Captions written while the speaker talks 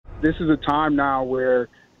this is a time now where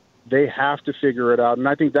they have to figure it out. And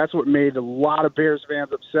I think that's what made a lot of Bears fans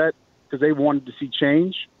upset, because they wanted to see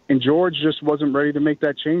change. And George just wasn't ready to make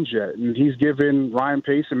that change yet. And he's given Ryan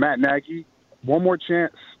Pace and Matt Nagy one more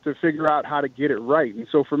chance to figure out how to get it right. And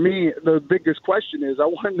so for me, the biggest question is I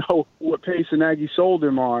want to know what Pace and Nagy sold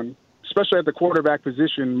him on, especially at the quarterback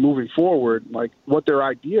position moving forward, like what their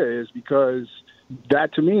idea is, because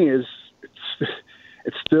that to me is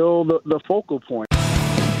it's still the focal point.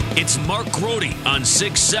 It's Mark Grote on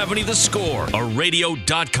 670 The Score, a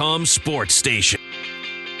radio.com sports station.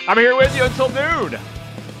 I'm here with you until noon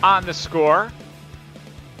on The Score.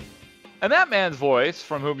 And that man's voice,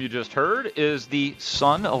 from whom you just heard, is the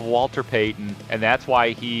son of Walter Payton, and that's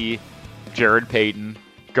why Jared Payton,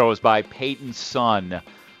 goes by Payton's son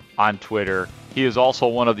on Twitter. He is also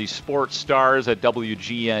one of the sports stars at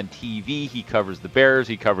WGN-TV. He covers the Bears.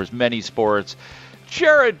 He covers many sports.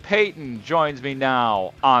 Jared Payton joins me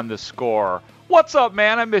now on The Score. What's up,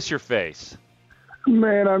 man? I miss your face.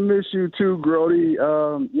 Man, I miss you too, Grote.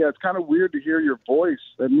 Yeah, it's kind of weird to hear your voice.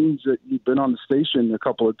 That means that you've been on the station a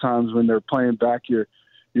couple of times when they're playing back your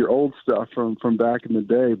old stuff from back in the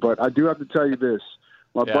day. But I do have to tell you this.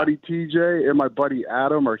 My buddy TJ and my buddy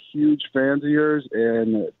Adam are huge fans of yours,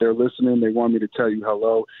 and they're listening. They want me to tell you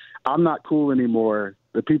hello. I'm not cool anymore.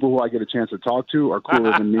 The people who I get a chance to talk to are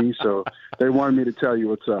cooler than me, so they wanted me to tell you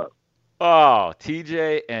what's up. Oh,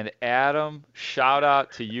 TJ and Adam, shout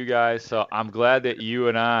out to you guys. So I'm glad that you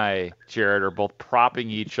and I, Jared, are both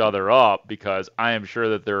propping each other up, because I am sure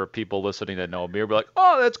that there are people listening that know me who will be like,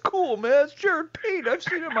 oh, that's cool, man. It's Jared Payton. I've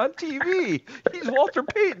seen him on TV. He's Walter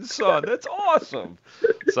Payton's son. That's awesome.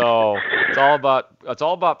 So it's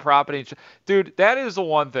all about propping each other. Dude, that is the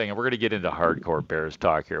one thing, and we're going to get into hardcore Bears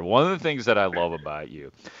talk here. One of the things that I love about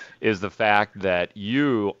you is the fact that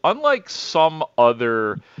you, unlike some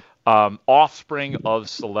other offspring of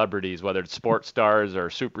celebrities, whether it's sports stars or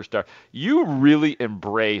superstars, you really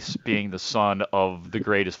embrace being the son of the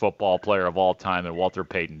greatest football player of all time, and Walter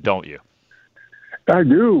Payton, don't you? I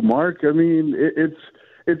do, Mark. I mean,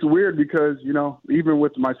 it's weird because, you know, even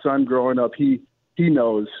with my son growing up, he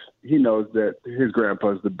knows that his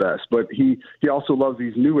grandpa's the best, but he also loves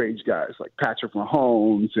these new age guys like Patrick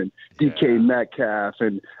Mahomes and DK Metcalf.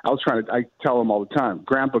 And I tell him all the time,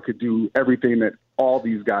 Grandpa could do everything that all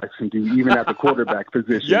these guys can do, even at the quarterback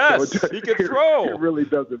position. Yes, so he can throw. It really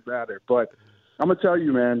doesn't matter. But I'm gonna tell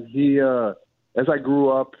you, man, as I grew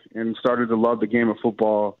up and started to love the game of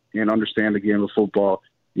football and understand the game of football,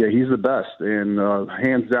 yeah, he's the best. And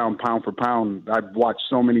hands down, pound for pound, I've watched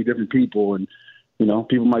so many different people, and you know,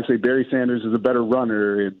 people might say Barry Sanders is a better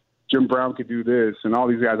runner and Jim Brown could do this, and all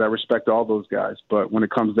these guys. I respect all those guys, but when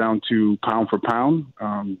it comes down to pound for pound,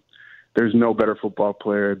 there's no better football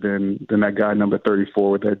player than that guy number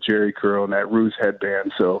 34 with that Jerry curl and that Ruse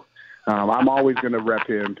headband. So I'm always going to rep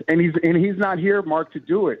him, and he's not here, Mark, to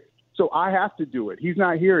do it. So I have to do it. He's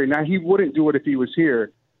not here, and now he wouldn't do it if he was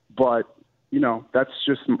here. But you know, that's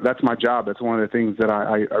my job. That's one of the things that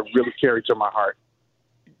I really carry to my heart.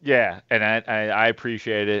 Yeah, and I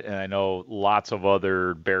appreciate it, and I know lots of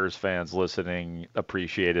other Bears fans listening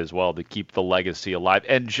appreciate it as well, to keep the legacy alive.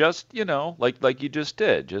 And just, you know, like you just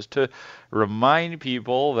did, just to remind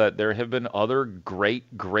people that there have been other great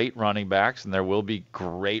running backs, and there will be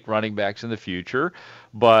great running backs in the future.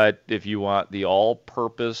 But if you want the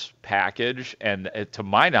all-purpose package, and to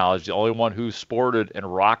my knowledge, the only one who sported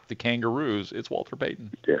and rocked the Kangaroos, it's Walter Payton.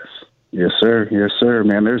 Yes, sir,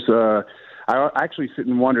 man. There's I actually sit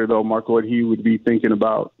and wonder, though, Mark, what he would be thinking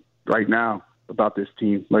about right now about this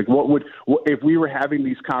team. Like, what if we were having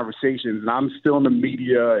these conversations, and I'm still in the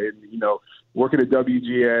media and, you know, working at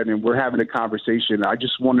WGN, and we're having a conversation. I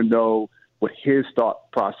just want to know what his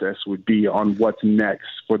thought process would be on what's next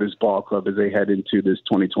for this ball club as they head into this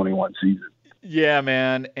 2021 season. Yeah,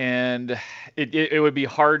 man, and it would be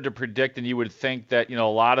hard to predict, and you would think that, you know,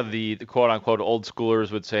 a lot of the quote-unquote old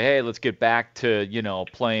schoolers would say, hey, let's get back to, you know,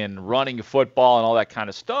 playing running football and all that kind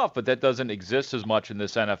of stuff, but that doesn't exist as much in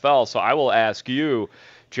this NFL. So I will ask you,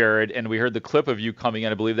 Jared, and we heard the clip of you coming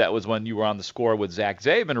in. I believe that was when you were on The Score with Zach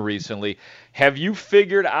Zabin recently. Have you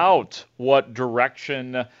figured out what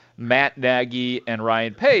direction Matt Nagy and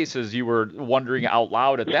Ryan Pace, as you were wondering out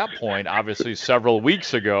loud at that point, obviously several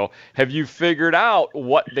weeks ago, have you figured out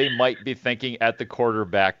what they might be thinking at the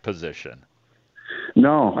quarterback position?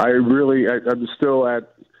 No, I'm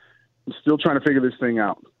still trying to figure this thing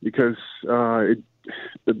out, because the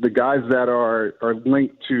guys that are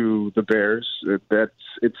linked to the Bears,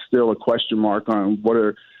 it's still a question mark on what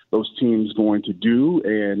are those teams going to do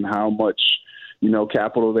and how much, you know,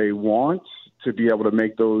 capital they want to be able to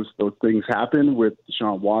make those things happen with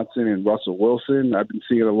Deshaun Watson and Russell Wilson. I've been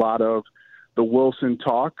seeing a lot of the Wilson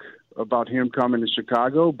talk about him coming to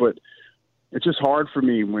Chicago, but it's just hard for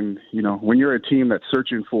me when you're a team that's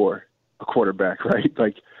searching for a quarterback, right?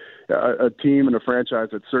 Like a team and a franchise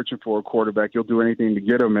that's searching for a quarterback, you'll do anything to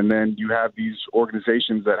get them, and then you have these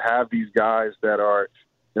organizations that have these guys that are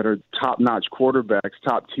top-notch quarterbacks,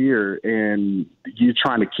 top tier, and you're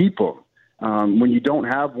trying to keep them. When you don't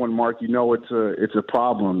have one, Mark, it's a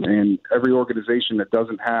problem. And every organization that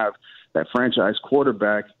doesn't have that franchise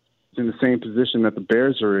quarterback is in the same position that the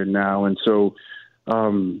Bears are in now. And so,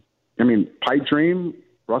 pipe dream,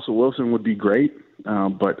 Russell Wilson would be great,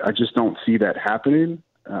 but I just don't see that happening.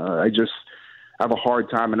 I just have a hard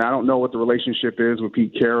time, and I don't know what the relationship is with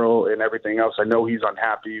Pete Carroll and everything else. I know he's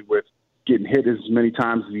unhappy with getting hit as many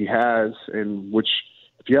times as he has, and which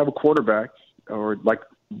if you have a quarterback or like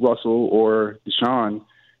Russell or Deshaun,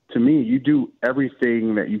 to me, you do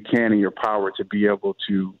everything that you can in your power to be able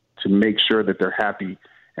to make sure that they're happy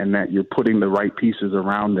and that you're putting the right pieces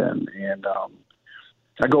around them. And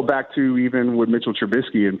I go back to even with Mitchell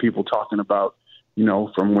Trubisky and people talking about,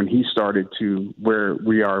 from when he started to where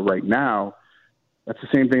we are right now. That's the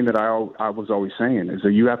same thing that I was always saying, is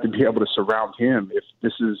that you have to be able to surround him. If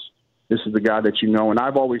this is the guy that and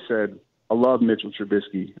I've always said, I love Mitchell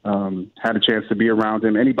Trubisky. Had a chance to be around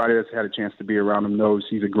him. Anybody that's had a chance to be around him knows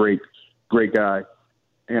he's a great, great guy.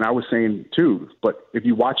 And I was saying too, but if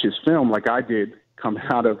you watch his film like I did coming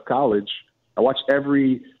out of college, I watched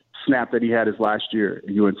every snap that he had his last year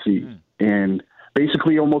at UNC. And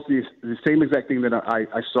basically almost the same exact thing that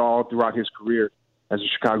I saw throughout his career as a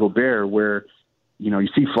Chicago Bear, where, you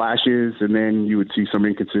see flashes and then you would see some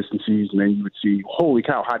inconsistencies and then you would see, holy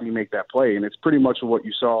cow, how do you make that play? And it's pretty much what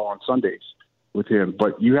you saw on Sundays with him.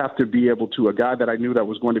 But you have to be able to, a guy that I knew that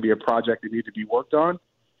was going to be a project that needed to be worked on,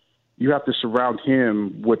 you have to surround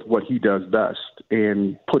him with what he does best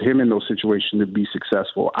and put him in those situations to be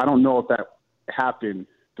successful. I don't know if that happened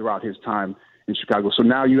throughout his time in Chicago. So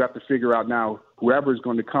now you have to figure out whoever is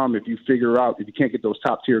going to come, if you can't get those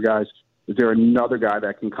top tier guys, is there another guy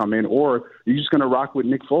that can come in, or are you just going to rock with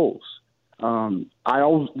Nick Foles? I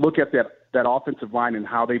always look at that offensive line and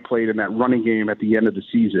how they played in that running game at the end of the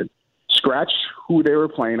season. Scratch who they were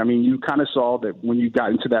playing. I mean, you kind of saw that when you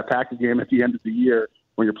got into that Packer game at the end of the year,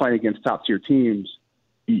 when you're playing against top-tier teams,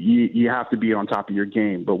 you have to be on top of your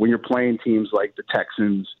game. But when you're playing teams like the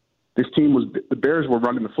Texans, the Bears were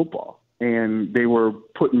running the football, and they were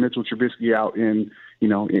putting Mitchell Trubisky out in,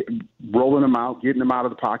 rolling him out, getting him out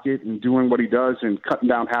of the pocket and doing what he does and cutting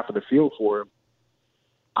down half of the field for him.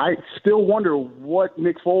 I still wonder what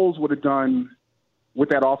Nick Foles would have done with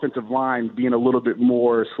that offensive line being a little bit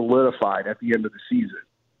more solidified at the end of the season.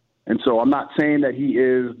 And so I'm not saying that he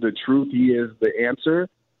is the truth, he is the answer.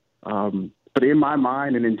 But in my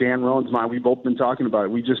mind and in Dan Rowan's mind, we've both been talking about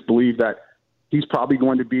it. We just believe that he's probably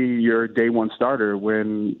going to be your day one starter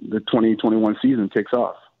when the 2021 season kicks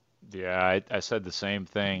off. Yeah, I said the same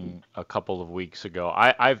thing a couple of weeks ago.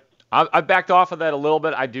 I've backed off of that a little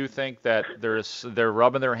bit. I do think that they're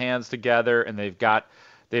rubbing their hands together and they've got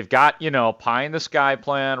pie in the sky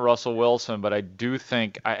plan, Russell Wilson. But I do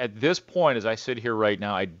think at this point, as I sit here right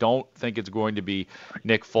now, I don't think it's going to be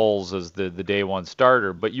Nick Foles as the day one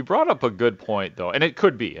starter. But you brought up a good point though, and it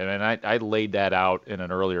could be. I mean, I laid that out in an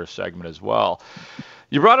earlier segment as well.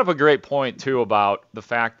 You brought up a great point, too, about the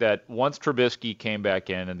fact that once Trubisky came back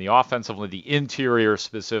in and the interior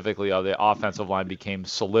specifically of the offensive line became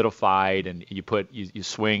solidified and you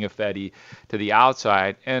swing Ifedi to the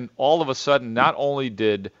outside, and all of a sudden, not only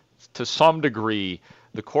did, to some degree,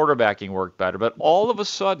 the quarterbacking work better, but all of a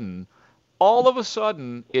sudden,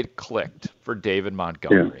 it clicked for David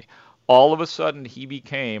Montgomery. Yeah. All of a sudden, he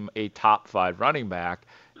became a top 5 running back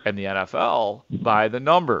in the NFL by the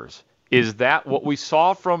numbers. Is that what we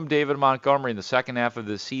saw from David Montgomery in the second half of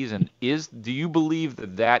this season? Do you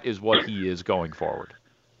believe that is what he is going forward?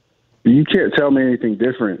 You can't tell me anything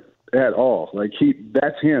different at all. Like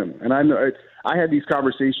that's him. And I know I had these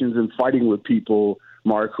conversations and fighting with people,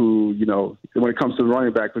 Mark, who, when it comes to the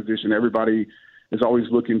running back position, everybody is always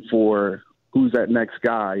looking for who's that next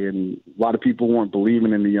guy. And a lot of people weren't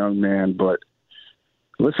believing in the young man. But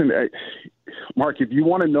listen, Mark, if you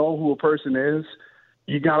want to know who a person is,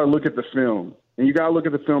 you got to look at the film, and you got to look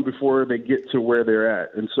at the film before they get to where they're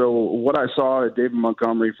at. And so what I saw at David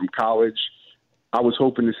Montgomery from college, I was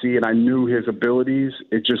hoping to see, and I knew his abilities.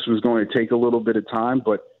 It just was going to take a little bit of time,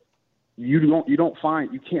 but you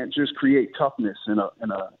can't just create toughness in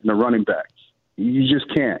a running back. You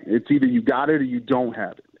just can't. It's either you got it or you don't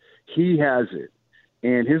have it. He has it,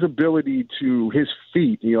 and his ability his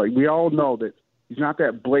feet. We all know that He's not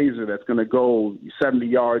that blazer that's going to go 70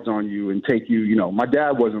 yards on you and take you. You know, my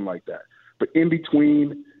dad wasn't like that. But in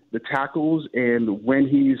between the tackles and when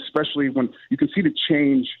especially when you can see the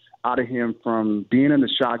change out of him from being in the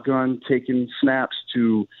shotgun, taking snaps,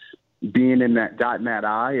 to being in that dot in that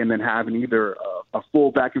eye, and then having either a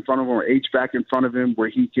full back in front of him or H back in front of him where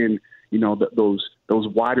he can, you know, those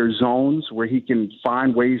wider zones where he can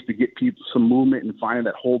find ways to get people some movement and finding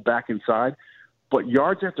that hole back inside. But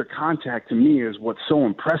yards after contact, to me, is what's so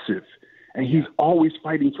impressive. And he's always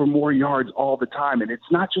fighting for more yards all the time. And it's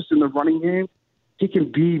not just in the running game. He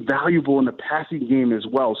can be valuable in the passing game as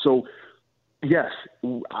well. So, yes,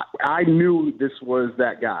 I knew this was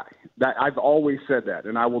that guy. That I've always said that,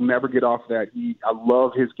 and I will never get off that. I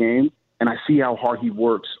love his game, and I see how hard he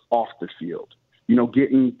works off the field. You know,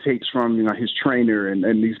 getting takes from, you know, his trainer and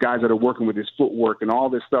these guys that are working with his footwork and all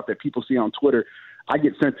this stuff that people see on Twitter. I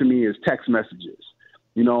get sent to me as text messages,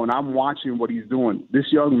 you know, and I'm watching what he's doing. This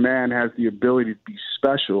young man has the ability to be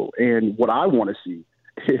special, and what I want to see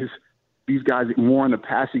is these guys more in the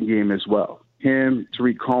passing game as well. Him,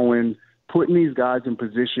 Tariq Cohen, putting these guys in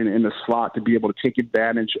position in the slot to be able to take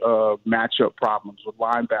advantage of matchup problems with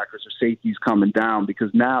linebackers or safeties coming down,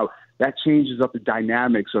 because now that changes up the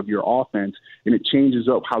dynamics of your offense, and it changes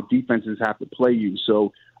up how defenses have to play you.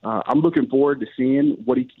 So I'm looking forward to seeing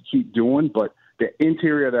what he can keep doing, but the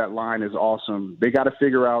interior of that line is awesome. They got to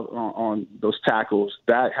figure out on those tackles.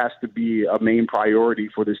 That has to be a main priority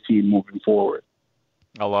for this team moving forward.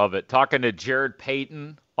 I love it. Talking to Jared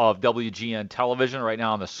Payton of WGN Television right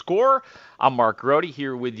now on The Score. I'm Mark Grote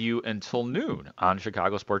here with you until noon on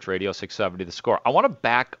Chicago Sports Radio 670 The Score. I want to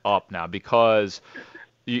back up now because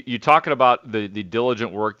you're talking about the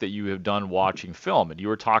diligent work that you have done watching film, and you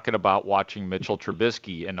were talking about watching Mitchell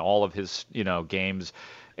Trubisky and all of his, you know, games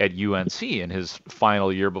at UNC in his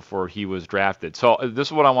final year before he was drafted. So this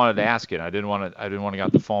is what I wanted to ask you. And I didn't want to get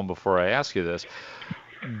off the phone before I ask you this.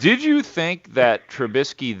 Did you think that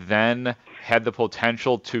Trubisky then had the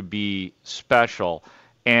potential to be special?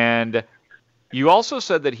 And you also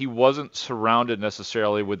said that he wasn't surrounded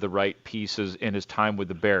necessarily with the right pieces in his time with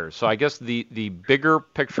the Bears. So I guess the bigger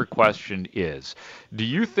picture question is, do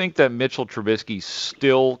you think that Mitchell Trubisky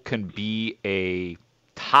still can be a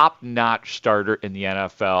top-notch starter in the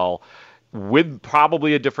NFL with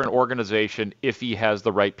probably a different organization if he has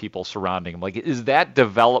the right people surrounding him? Like, is that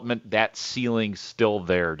development, that ceiling still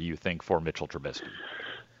there, do you think, for Mitchell Trubisky?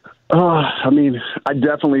 I mean, I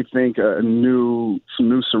definitely think some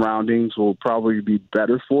new surroundings will probably be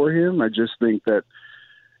better for him. I just think that,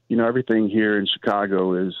 you know, everything here in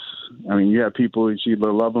Chicago is, I mean, you have people, you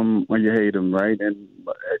either love them or you hate them, right? And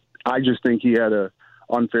I just think he had a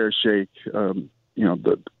unfair shake. You know,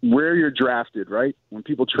 where you're drafted, right? When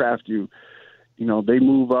people draft you, you know, they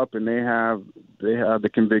move up and they have the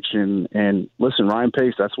conviction. And listen, Ryan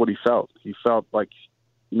Pace, that's what he felt. He felt like,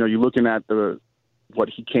 you know, you're looking at what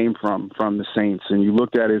he came from the Saints, and you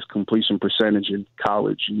looked at his completion percentage in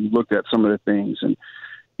college, and you looked at some of the things, and,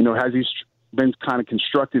 you know, has he been kind of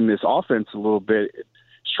constructing this offense a little bit,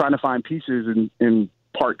 he's trying to find pieces in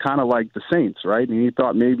part kind of like the Saints, right? And he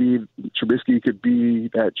thought maybe Trubisky could be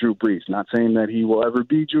that Drew Brees. Not saying that he will ever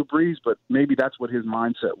be Drew Brees, but maybe that's what his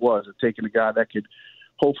mindset was, of taking a guy that could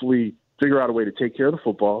hopefully figure out a way to take care of the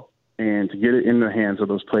football and to get it in the hands of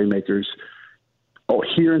those playmakers. Oh,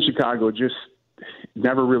 here in Chicago, just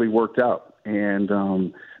never really worked out. And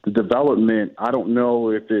the development, I don't know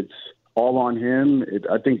if it's all on him.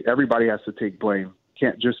 I think everybody has to take blame. It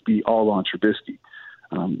can't just be all on Trubisky.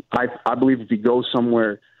 I believe if he goes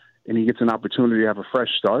somewhere and he gets an opportunity to have a fresh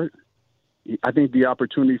start, I think the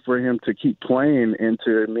opportunity for him to keep playing and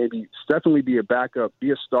to maybe definitely be a backup,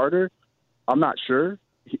 be a starter, I'm not sure.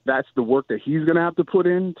 That's the work that he's going to have to put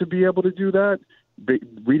in to be able to do that.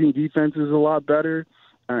 Reading defense is a lot better.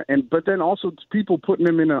 But then also people putting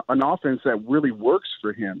him in an offense that really works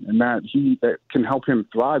for him and that can help him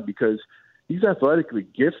thrive, because he's athletically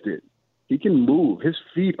gifted. He can move. His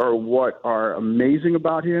feet are what are amazing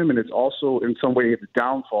about him, and it's also in some way the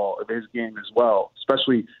downfall of his game as well,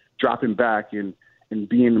 especially dropping back and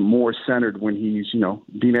being more centered when he's, you know,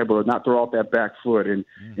 being able to not throw out that back foot and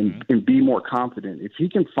be more confident. If he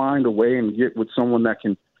can find a way and get with someone that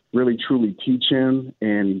can really truly teach him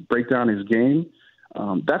and break down his game,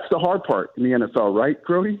 that's the hard part in the NFL, right,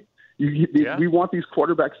 Grote? We want these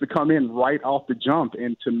quarterbacks to come in right off the jump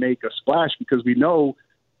and to make a splash, because we know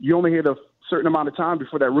you only had a certain amount of time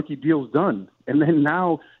before that rookie deal is done. And then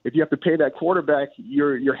now, if you have to pay that quarterback,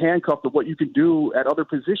 you're handcuffed to what you can do at other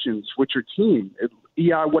positions with your team.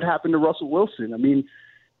 What happened to Russell Wilson? I mean,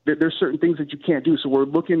 there's certain things that you can't do. So we're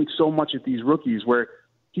looking so much at these rookies where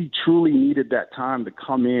he truly needed that time to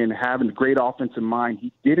come in, having a great offensive mind.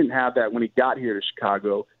 He didn't have that when he got here to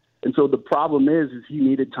Chicago. And so the problem is he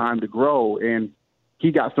needed time to grow, and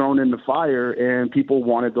he got thrown in the fire, and people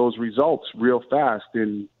wanted those results real fast.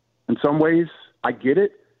 And in some ways, I get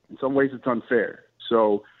it. In some ways, it's unfair.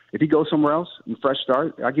 So if he goes somewhere else and fresh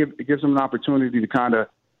start, it gives him an opportunity to kind of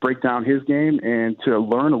break down his game and to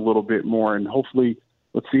learn a little bit more, and hopefully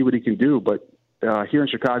let's see what he can do. But here in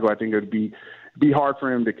Chicago, I think it would be hard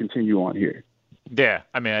for him to continue on here. Yeah,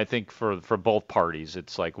 I mean, I think for both parties,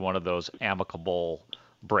 it's like one of those amicable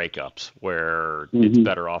breakups where it's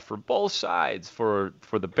better off for both sides, for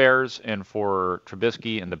the Bears and for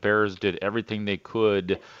Trubisky, and the Bears did everything they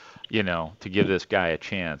could, to give this guy a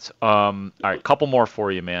chance. All right, couple more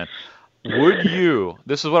for you, man. Would you,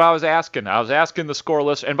 this is what I was asking the score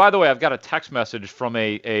list, and by the way, I've got a text message from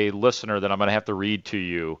a listener that I'm going to have to read to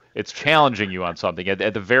you. It's challenging you on something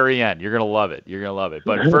at the very end. You're going to love it.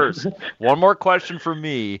 But first, one more question for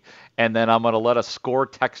me, and then I'm going to let a score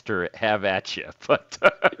texter have at you. But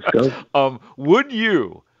would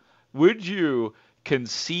you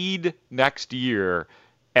concede next year?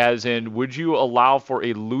 As in, would you allow for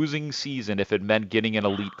a losing season if it meant getting an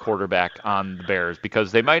elite quarterback on the Bears?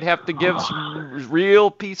 Because they might have to give some real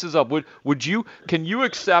pieces up. Can you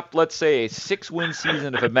accept, let's say, a 6-win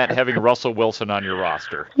season if it meant having Russell Wilson on your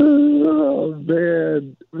roster? Oh,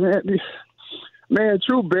 man,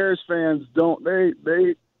 true Bears fans don't.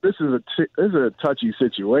 This is a touchy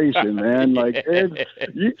situation, man. Like,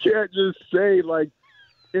 you can't just say like,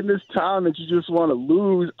 in this time that you just want to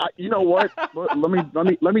lose. You know what? let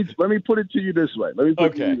me put it to you this way.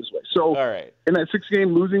 So, all right. In that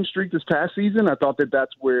 6-game losing streak this past season, I thought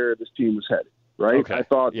that's where this team was headed, right? Okay. I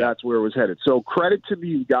thought that's where it was headed. So credit to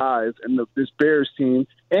these guys and this Bears team,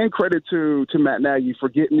 and credit to Matt Nagy for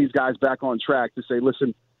getting these guys back on track to say,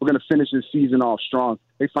 listen, we're going to finish this season off strong.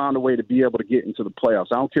 They found a way to be able to get into the playoffs.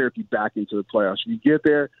 I don't care if you back into the playoffs. If you get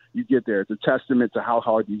there, you get there. It's a testament to how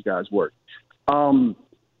hard these guys work.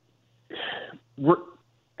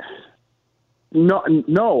 No,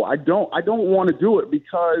 I don't want to do it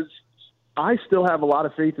because I still have a lot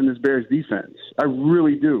of faith in this Bears defense. I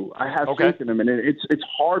really do. I have faith in them, and it's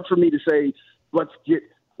hard for me to say let's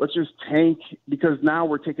just tank, because now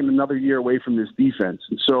we're taking another year away from this defense.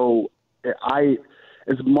 And so I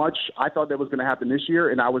thought that was going to happen this year,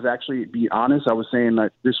 and I was actually, be honest, I was saying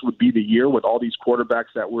that this would be the year with all these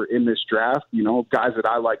quarterbacks that were in this draft, guys that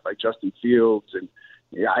I like Justin Fields, and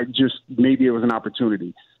maybe it was an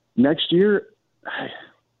opportunity. Next year,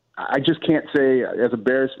 I just can't say, as a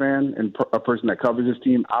Bears fan and a person that covers this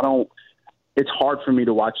team, it's hard for me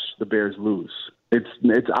to watch the Bears lose.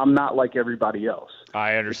 I'm not like everybody else.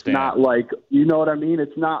 I understand. It's not like, you know what I mean?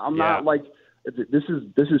 It's not, I'm not like, this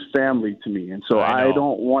is family to me. And so I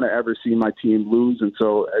don't want to ever see my team lose. And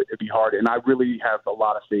so it'd be hard. And I really have a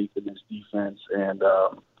lot of faith in this defense, and,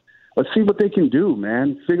 let's see what they can do,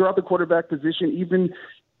 man. Figure out the quarterback position, even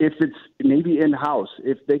if it's maybe in-house.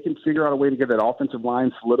 If they can figure out a way to get that offensive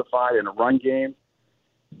line solidified in a run game,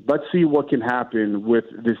 let's see what can happen with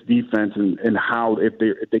this defense and how if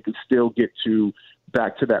they can still get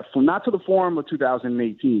back to that, not to the form of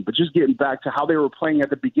 2018, but just getting back to how they were playing at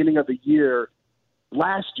the beginning of the year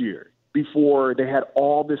last year before they had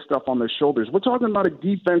all this stuff on their shoulders. We're talking about a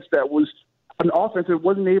defense that was an offense that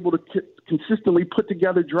wasn't able to consistently put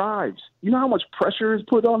together drives. You know how much pressure is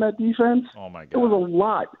put on that defense? Oh, my God. It was a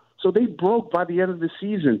lot. So they broke by the end of the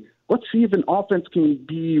season. Let's see if an offense can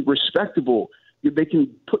be respectable. If they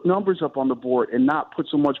can put numbers up on the board and not put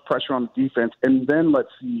so much pressure on the defense, and then let's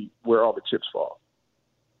see where all the chips fall.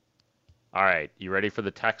 All right. You ready for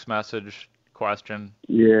the text message question?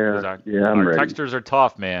 Yeah, I'm ready. Texters are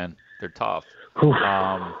tough, man. They're tough.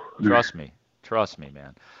 Trust me,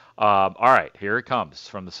 man. All right, here it comes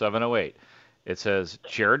from the 708. It says,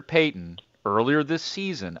 Jared Payton, earlier this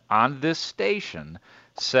season on this station,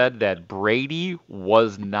 said that Brady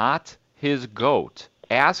was not his GOAT.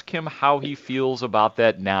 Ask him how he feels about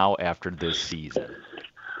that now after this season.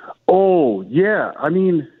 Oh, yeah. I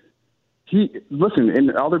mean, listen,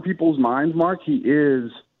 in other people's minds, Mark, he's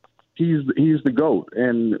the GOAT,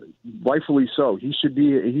 and rightfully so. He's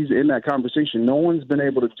in that conversation. No one's been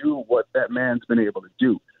able to do what that man's been able to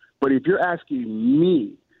do. But if you're asking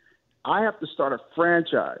me, I have to start a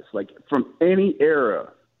franchise, like from any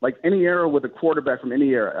era, with a quarterback from any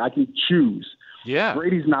era. I can choose. Yeah.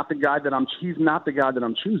 Brady's not the guy that I'm choosing.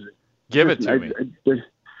 Give it to me.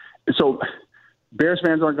 So Bears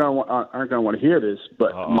fans aren't going to want to hear this,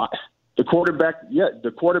 but the quarterback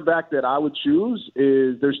that I would choose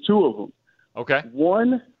there's two of them. Okay.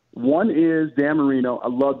 One One is Dan Marino. I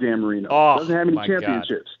love Dan Marino. Oh, Doesn't have any my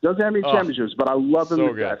championships. God. Doesn't have any championships, but I love him So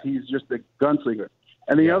to good. death. He's just a gunslinger.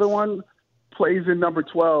 And the other one plays in number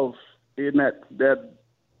 12 in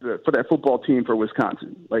for that football team for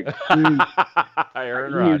Wisconsin. Like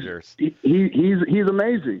Aaron Rodgers. He's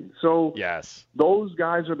amazing. So Yes. those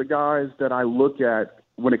guys are the guys that I look at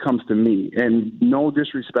when it comes to me. And no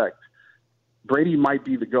disrespect, Brady might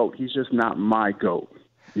be the GOAT. He's just not my GOAT.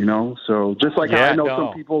 You know, so just like how I know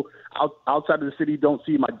some people outside of the city don't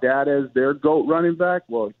see my dad as their GOAT running back.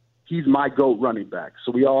 Well, he's my GOAT running back.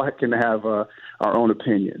 So we all can have our own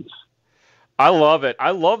opinions. I love it.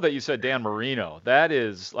 I love that you said Dan Marino. That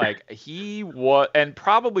is like he was, and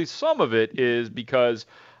probably some of it is because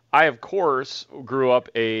I, of course, grew up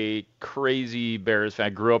a crazy Bears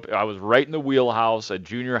fan. I was right in the wheelhouse, a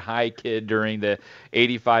junior high kid during the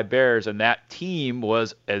 85 Bears, and that team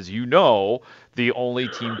was, as you know, the only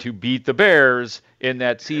team to beat the Bears in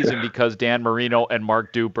that season because Dan Marino and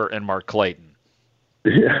Mark Duper and Mark Clayton.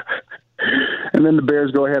 Yeah. And then the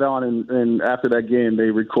Bears go ahead on, and after that game, they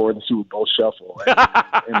record the Super Bowl shuffle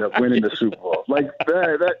and end up winning the Super Bowl. Like,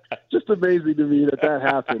 that just amazing to me that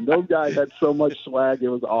happened. Those guys had so much swag. It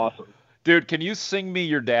was awesome. Dude, can you sing me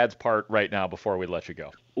your dad's part right now before we let you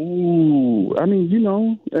go? Ooh, I mean,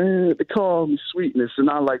 they call me sweetness, and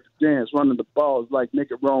I like to dance. Running the balls like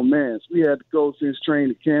make it romance. We had to go since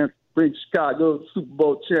training camp, bring Chicago Super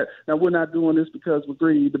Bowl champ. Now, we're not doing this because we're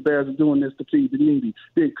greedy. The Bears are doing this to feed the needy.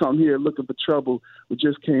 Didn't come here looking for trouble. We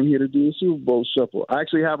just came here to do a Super Bowl shuffle. I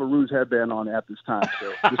actually have a Ruse headband on at this time,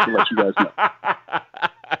 so just to let you guys know.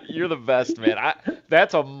 You're the best, man.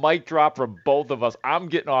 That's a mic drop from both of us. I'm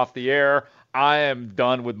getting off the air. I am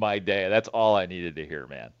done with my day. That's all I needed to hear,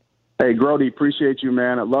 man. Hey, Grody, appreciate you,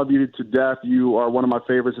 man. I love you to death. You are one of my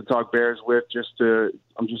favorites to talk Bears with.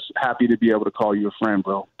 I'm just happy to be able to call you a friend,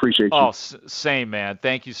 bro. Appreciate you. Oh, same, man.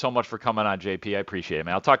 Thank you so much for coming on, JP. I appreciate it,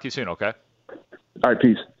 man. I'll talk to you soon, okay? All right,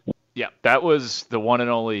 peace. Yeah, that was the one and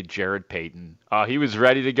only Jared Payton. He was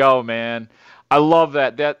ready to go, man. I love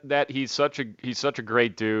that he's such a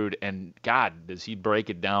great dude, and God, does he break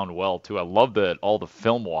it down well too. I love all the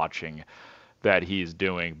film watching that he's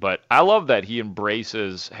doing, but I love that he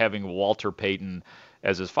embraces having Walter Payton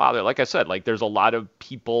as his father. Like I said, like there's a lot of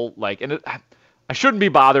people I shouldn't be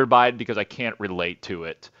bothered by it because I can't relate to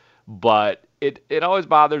it, but it always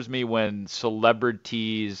bothers me when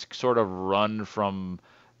celebrities sort of run from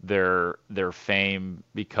their fame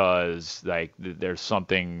because like there's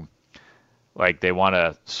something like they want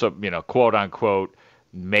to, quote unquote,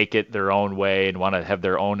 make it their own way and want to have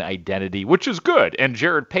their own identity, which is good. And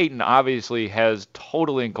Jared Payton obviously has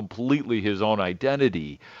totally and completely his own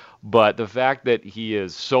identity. But the fact that he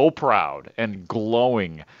is so proud and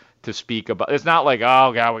glowing to speak about, it's not like,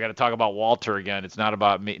 oh, God, we got to talk about Walter again. It's not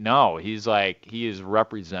about me. No, he is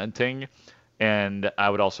representing. And I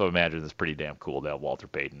would also imagine it's pretty damn cool to have Walter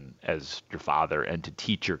Payton as your father and to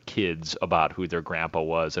teach your kids about who their grandpa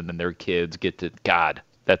was. And then their kids get to, God,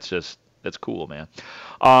 that's cool, man.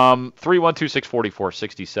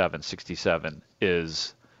 312-644-6767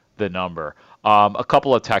 is the number. A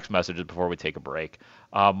couple of text messages before we take a break.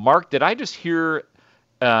 Mark, did I just hear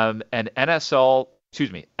an SNL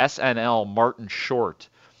Martin Short,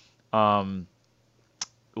 one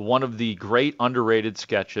of the great underrated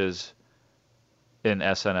sketches in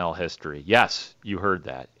SNL history? Yes, you heard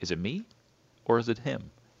that. Is it me or is it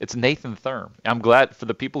him? It's Nathan Thurm. I'm glad for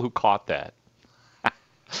the people who caught that.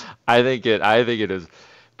 I think it is.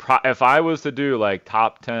 If I was to do like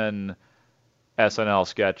top 10 SNL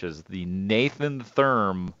sketches, the Nathan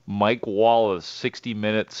Thurm, Mike Wallace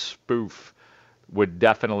 60-minute spoof would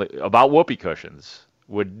definitely, about whoopee cushions,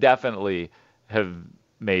 would definitely have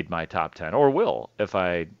made my top 10, or will if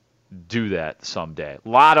I do that someday. A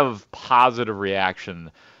lot of positive reaction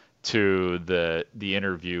to the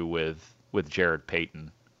interview with Jared Payton,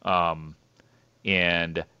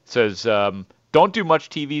 and says, don't do much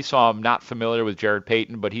TV, so I'm not familiar with Jared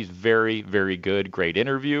Payton, but he's very, very good. Great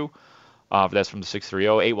interview. That's from the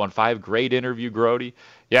 630-815. Great interview, Grody.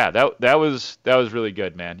 Yeah, that was really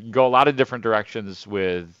good, man. You can go a lot of different directions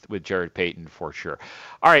with Jared Payton for sure.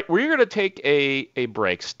 All right, we're going to take a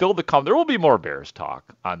break. Still to come. There will be more Bears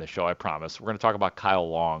talk on the show, I promise. We're going to talk about Kyle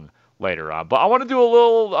Long later on. But I want to do a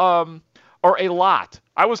little, or a lot.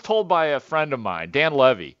 I was told by a friend of mine, Dan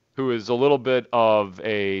Levy, who is a little bit of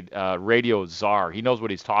a radio czar. He knows what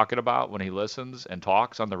he's talking about when he listens and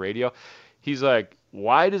talks on the radio. He's like,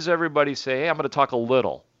 why does everybody say, hey, I'm going to talk a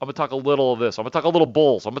little. I'm going to talk a little of this. I'm going to talk a little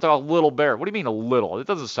Bulls. I'm going to talk a little Bear. What do you mean a little? It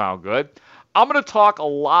doesn't sound good. I'm going to talk a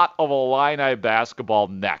lot of Illini basketball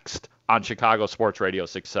next on Chicago Sports Radio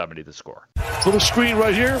 670 The Score. Little screen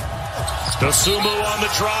right here. Dosunmu on the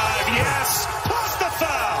drive. Yes! Plus the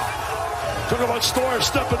foul! Talk about stars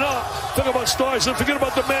stepping up. Talk about stars and forget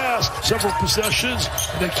about the mask. Several possessions.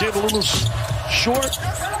 They came a little short.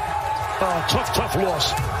 Tough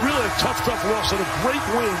loss. Really a tough loss and a great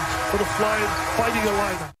win for the Fighting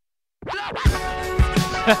Illini.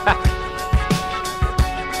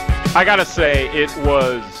 I gotta say, it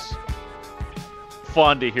was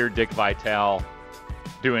fun to hear Dick Vitale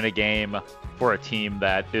doing a game for a team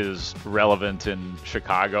that is relevant in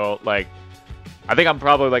Chicago. Like, I think I'm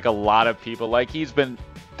probably like a lot of people. Like,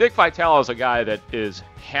 Dick Vitale is a guy that is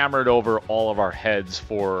hammered over all of our heads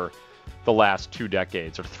for the last 2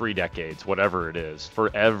 decades or 3 decades, whatever it is,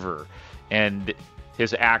 forever. And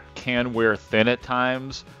his act can wear thin at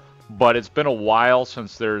times, but it's been a while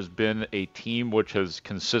since there's been a team which is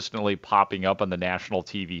consistently popping up on the national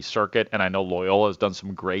TV circuit. And I know Loyola has done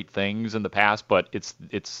some great things in the past, but it's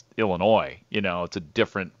Illinois. It's a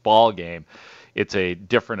different ball game. It's a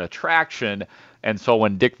different attraction. And so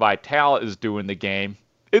when Dick Vitale is doing the game,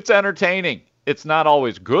 it's entertaining. It's not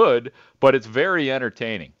always good, but it's very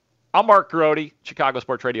entertaining. I'm Mark Grote, Chicago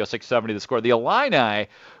Sports Radio 670 The Score. The Illini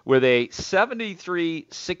with a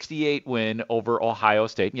 73-68 win over Ohio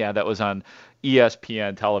State. Yeah, that was on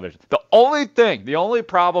ESPN television. The only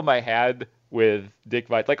problem I had with Dick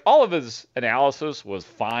Vitale, like all of his analysis was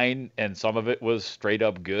fine, and some of it was straight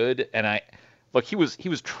up good. And he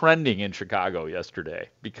was trending in Chicago yesterday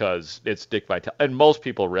because it's Dick Vitale, and most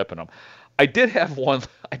people ripping him. I did have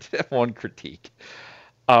one critique.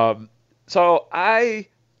 So I,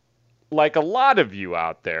 like a lot of you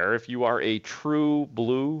out there, if you are a true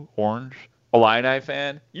blue-orange Illini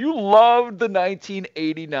fan, you loved the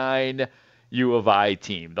 1989 U of I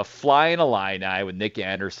team, the Flying Illini with Nick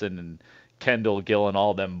Anderson and Kendall Gill and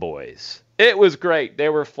all them boys. It was great. They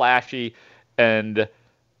were flashy, and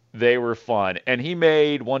they were fun. And he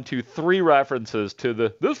made 3 references to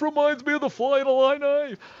this reminds me of the Flying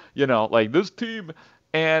Illini, like this team.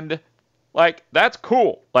 And like, that's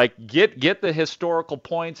cool. Like, get the historical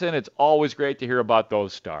points in. It's always great to hear about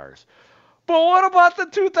those stars. But what about the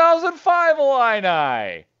 2005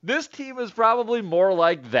 Illini? This team is probably more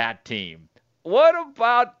like that team. What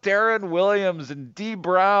about Darren Williams and Dee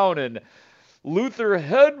Brown and Luther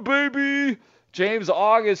Head, baby, James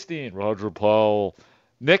Augustine, Roger Powell,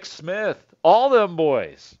 Nick Smith, all them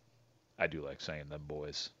boys? I do like saying them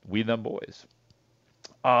boys. We them boys.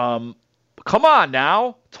 Come on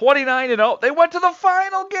now, 29-0. They went to the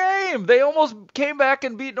final game. They almost came back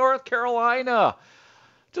and beat North Carolina.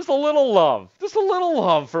 Just a little love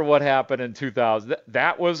for what happened in 2000.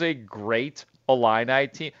 That was a great Illini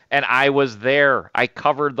team, and I was there. I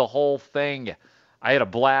covered the whole thing. I had a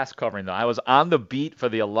blast covering them. I was on the beat for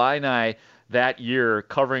the Illini that year,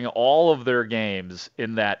 covering all of their games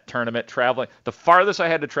in that tournament, traveling. The farthest I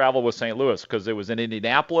had to travel was St. Louis because it was in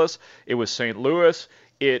Indianapolis. It was St. Louis.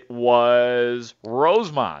 It was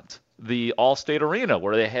Rosemont, the Allstate Arena,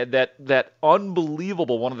 where they had that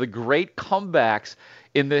unbelievable, one of the great comebacks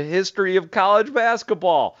in the history of college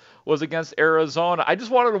basketball was against Arizona. I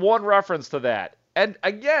just wanted one reference to that. And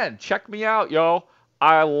again, check me out, yo.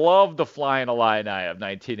 I love the Flying Illini of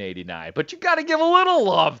 1989, but you got to give a little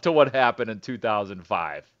love to what happened in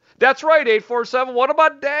 2005. That's right, 847. What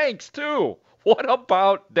about Danks, too? What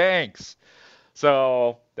about Danks?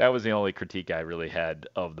 So that was the only critique I really had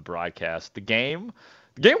of the broadcast. The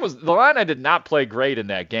Illini did not play great in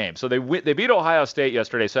that game. So they beat Ohio State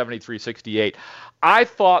yesterday, 73-68. I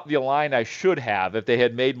thought the Illini should have, if they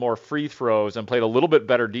had made more free throws and played a little bit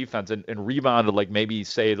better defense and rebounded, like maybe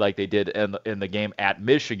say like they did in the game at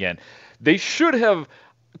Michigan, they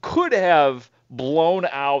could have blown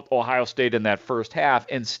out Ohio State in that first half.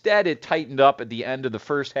 Instead, it tightened up at the end of the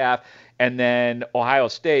first half, and then Ohio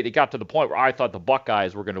State, it got to the point where I thought the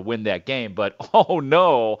Buckeyes were going to win that game, but oh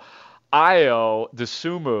no, Ayo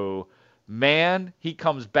Dosunmu, man, he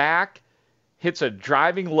comes back, hits a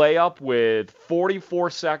driving layup with 44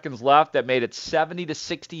 seconds left that made it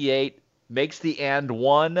 70-68, makes the and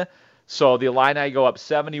one, so the Illini go up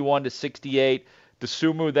 71-68.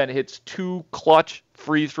 Dosunmu then hits 2 clutch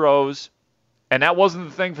free throws. And that wasn't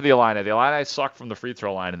the thing for the Illini. The Illini sucked from the free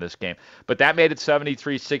throw line in this game. But that made it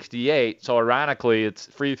 73-68. So ironically, it's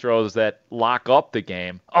free throws that lock up the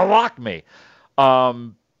game. Lock me.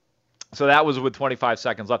 So that was with 25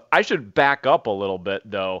 seconds left. I should back up a little bit,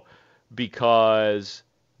 though, because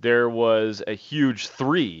there was a huge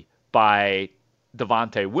 3 by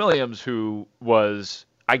Devontae Williams, who was,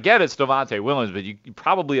 I get it's Devontae Williams, but you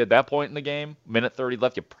probably at that point in the game, minute 30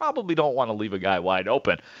 left, you probably don't want to leave a guy wide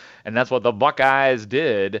open. And that's what the Buckeyes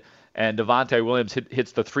did. And Devontae Williams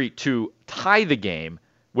hits the 3 to tie the game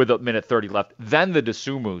with a minute 30 left, then the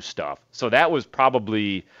Dosunmu stuff. So that was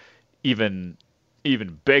probably even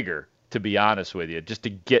bigger, to be honest with you,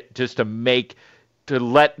 to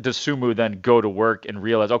let Dosunmu then go to work and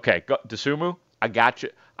realize, okay, Dosunmu, I got you.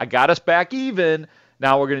 I got us back even.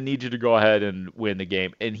 Now we're going to need you to go ahead and win the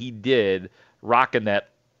game. And he did, rocking that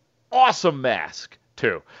awesome mask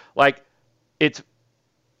too. Like, it's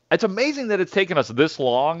amazing that it's taken us this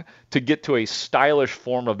long to get to a stylish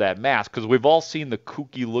form of that mask, because we've all seen the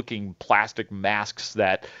kooky-looking plastic masks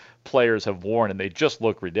that players have worn, and they just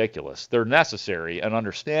look ridiculous. They're necessary and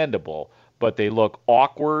understandable, but they look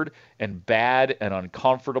awkward and bad and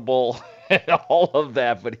uncomfortable and all of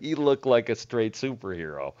that. But he looked like a straight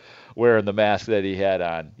superhero wearing the mask that he had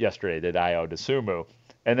on yesterday, did Ayo Dosunmu.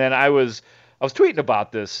 And then I was tweeting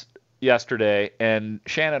about this yesterday, and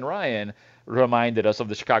Shannon Ryan reminded us of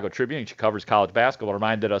the Chicago Tribune. She covers college basketball.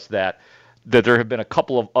 Reminded us that there have been a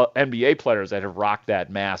couple of NBA players that have rocked that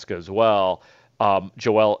mask as well.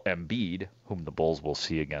 Joel Embiid, whom the Bulls will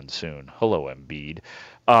see again soon. Hello, Embiid.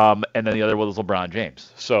 And then the other was LeBron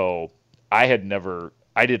James. So I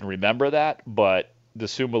didn't remember that, but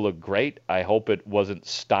Dosunmu looked great. I hope it wasn't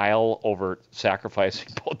style over sacrificing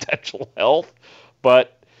potential health,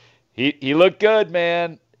 but he looked good,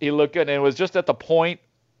 man. He looked good, and it was just at the point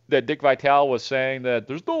that Dick Vitale was saying that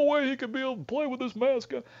there's no way he could be able to play with this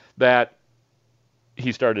mask, that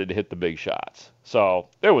he started to hit the big shots. So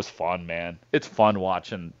it was fun, man. It's fun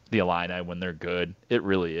watching the Illini when they're good. It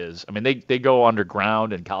really is. I mean, they go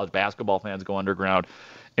underground, and college basketball fans go underground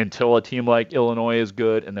until a team like Illinois is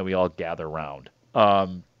good, and then we all gather around.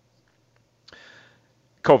 Kofi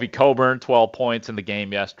Coburn, 12 points in the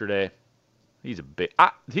game yesterday. He's a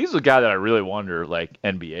guy that I really wonder, like,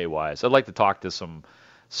 NBA-wise. I'd like to talk to some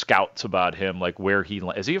scouts about him, like where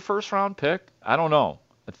is he a first-round pick? I don't know.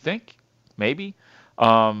 I think maybe.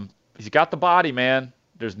 He's got the body, man.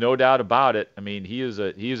 There's no doubt about it. I mean, he is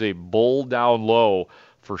a bull down low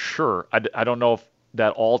for sure. I don't know if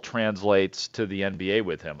that all translates to the NBA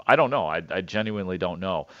with him. I don't know. I genuinely don't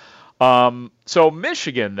know. So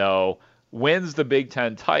Michigan, though, wins the Big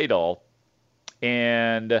Ten title,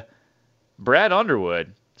 and Brad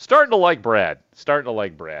Underwood, starting to like Brad.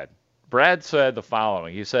 Brad said the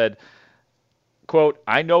following. He said, quote,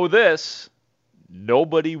 "I know this.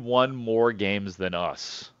 Nobody won more games than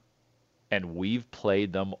us, and we've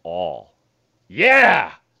played them all."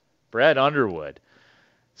 Yeah! Brad Underwood.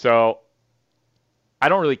 So I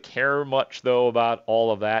don't really care much, though, about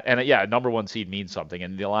all of that. And, yeah, a number one seed means something,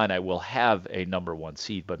 and the Illini will have a number one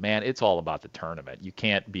seed. But, man, it's all about the tournament. You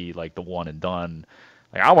can't be like the one and done.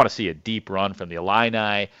 Like, I want to see a deep run from the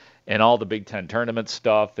Illini and all the Big Ten tournament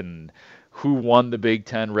stuff and who won the Big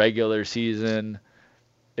Ten regular season.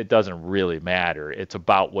 It doesn't really matter. It's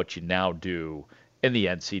about what you now do in the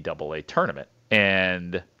NCAA tournament.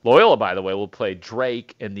 And Loyola, by the way, will play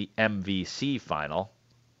Drake in the MVC final.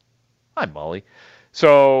 Hi, Mully.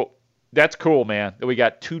 So that's cool, man. We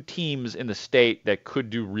got two teams in the state that could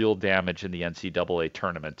do real damage in the NCAA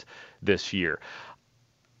tournament this year.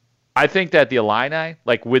 I think that the Illini,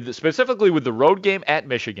 like specifically with the road game at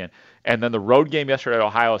Michigan and then the road game yesterday at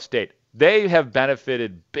Ohio State, they have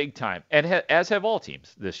benefited big time, and as have all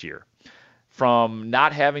teams this year, from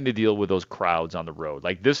not having to deal with those crowds on the road.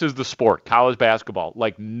 Like, this is the sport, college basketball,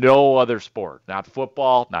 like no other sport. Not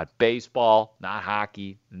football, not baseball, not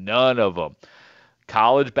hockey, none of them.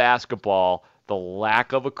 College basketball, the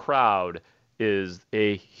lack of a crowd is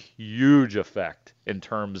a huge effect in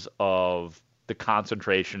terms of the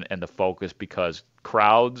concentration and the focus, because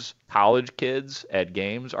crowds, college kids at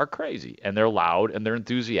games are crazy, and they're loud and they're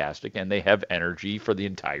enthusiastic and they have energy for the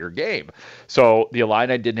entire game. So the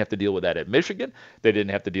Illini didn't have to deal with that at Michigan. They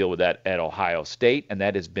didn't have to deal with that at Ohio State, and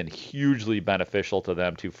that has been hugely beneficial to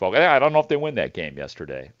them to focus. I don't know if they win that game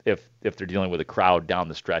yesterday, if they're dealing with a crowd down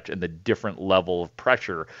the stretch and the different level of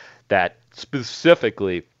pressure that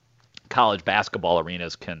specifically college basketball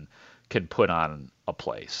arenas can put on a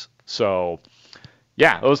place. So,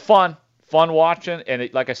 yeah, it was fun watching,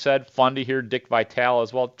 and like I said, fun to hear Dick Vitale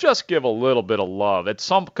as well. Just give a little bit of love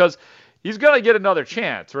because he's gonna get another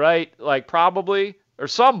chance, right? Like, probably, or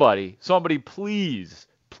somebody, please,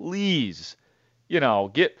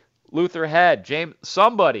 get Luther Head, James,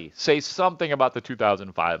 somebody say something about the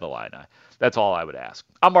 2005 Illini. That's all I would ask.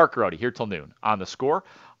 I'm Mark Grote, here till noon on The Score.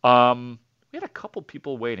 We had a couple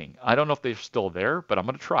people waiting. I don't know if they're still there, but I'm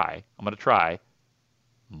gonna try.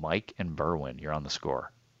 Mike and Berwyn, you're on The Score.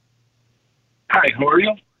 Hi, how are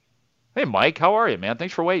you? Hey, Mike, how are you, man?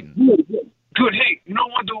 Thanks for waiting. Good. Hey, you know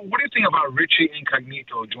what, though? What do you think about Richie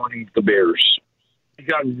Incognito joining the Bears? He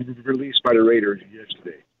got released by the Raiders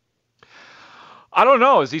yesterday. I don't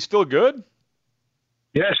know. Is he still good?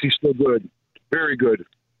 Yes, he's still good. Very good.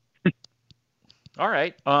 All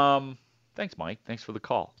right. Thanks, Mike. Thanks for the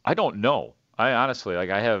call. I don't know. I honestly,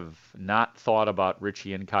 I have not thought about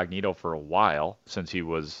Richie Incognito for a while since he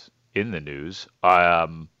was in the news.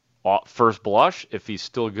 First blush, if he's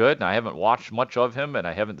still good, and I haven't watched much of him, and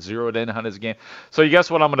I haven't zeroed in on his game. So you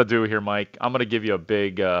guess what I'm going to do here, Mike? I'm going to give you a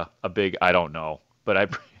big I don't know, but I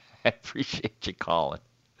appreciate you calling.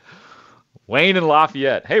 Wayne in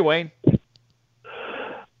Lafayette. Hey, Wayne.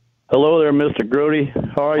 Hello there, Mr. Grody.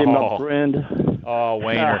 How are you, my friend? Oh,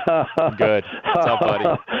 Wayner. I'm good. What's up, buddy?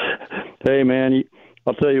 Hey, man.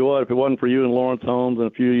 I'll tell you what. If it wasn't for you and Lawrence Holmes and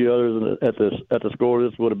a few of you others at the score,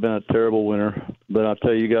 this would have been a terrible winter. But I'll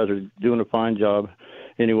tell you, you guys are doing a fine job.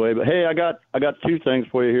 Anyway, but hey, I got two things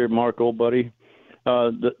for you here, Mark, old buddy.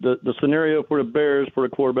 The scenario for the Bears for a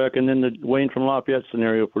quarterback, and then the Wayne from Lafayette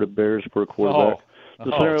scenario for the Bears for a quarterback.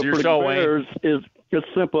 The scenario for the Bears is it's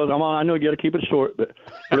simple. I know you got to keep it short, but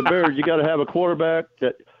for the Bears, you got to have a quarterback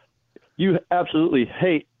that you absolutely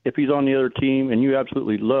hate if he's on the other team, and you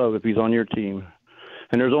absolutely love if he's on your team.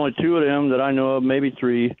 And there's only two of them that I know of, maybe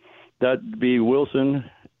three. That'd be Wilson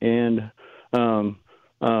and Watson,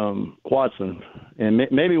 and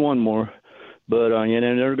maybe one more. But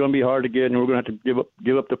and they're going to be hard to get, and we're going to have to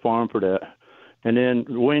give up the farm for that. And then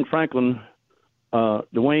Dwayne Franklin,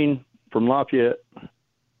 Dwayne from Lafayette,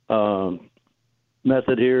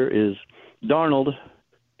 method here is Darnold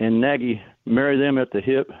and Nagy, marry them at the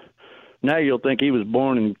hip. Nagy will think he was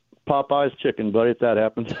born in Popeye's chicken, buddy, if that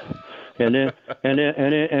happens. And then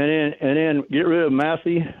get rid of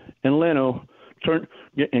Massey and Leno,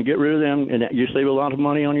 get rid of them, and you save a lot of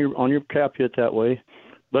money on your cap hit that way.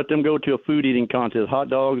 Let them go to a food eating contest, hot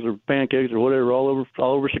dogs or pancakes or whatever, all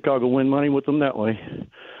over Chicago. Win money with them that way,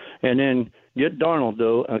 and then get Darnold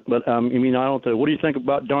though. But I don't know. What do you think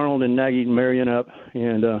about Darnold and Nagy marrying up?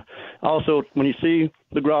 And also, when you see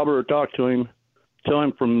the Grobber or talk to him, tell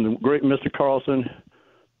him from the great Mr. Carlson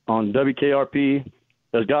on WKRP.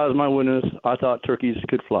 As God is my witness, I thought turkeys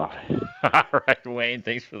could fly. All right, Wayne.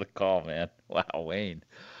 Thanks for the call, man. Wow, Wayne.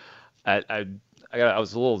 I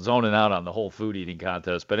was a little zoning out on the whole food eating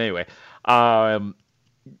contest, but anyway,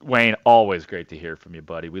 Wayne, always great to hear from you,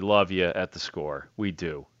 buddy. We love you at the score. We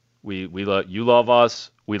do. We love you. Love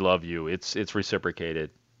us. We love you. It's reciprocated,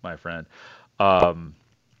 my friend. Oh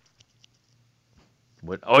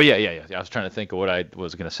yeah. I was trying to think of what I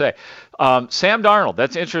was going to say. Sam Darnold.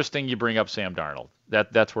 That's interesting. You bring up Sam Darnold.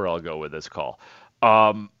 That's where I'll go with this call.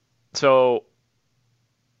 So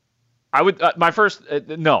I would my first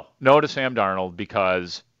no to Sam Darnold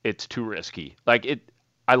because it's too risky.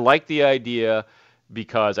 I like the idea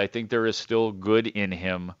because I think there is still good in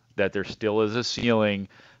him, that there still is a ceiling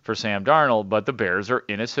for Sam Darnold, but the Bears are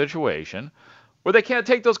in a situation where they can't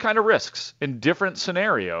take those kind of risks in different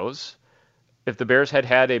scenarios. If the Bears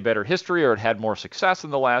had a better history or had more success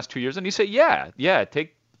in the last 2 years, and you say,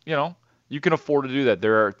 take, you can afford to do that.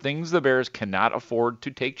 There are things the Bears cannot afford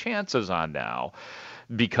to take chances on now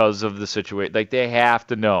because of the situation. They have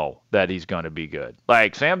to know that he's going to be good.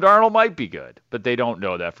 Sam Darnold might be good, but they don't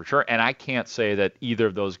know that for sure. And I can't say that either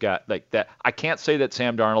of those guys that. I can't say that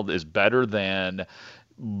Sam Darnold is better than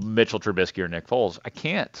Mitchell Trubisky or Nick Foles. I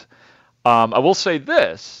can't. I will say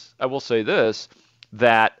this,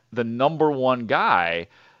 that the number one guy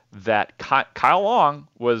that Kyle Long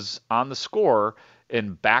was on the score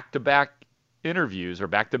in back-to-back interviews or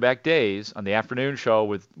back-to-back days on the afternoon show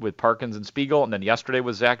with Parkins and Spiegel, and then yesterday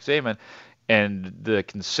with Zach Zaman. And the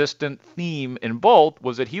consistent theme in both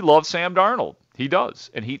was that he loves Sam Darnold. He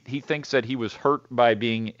does. And he thinks that he was hurt by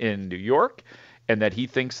being in New York, and that he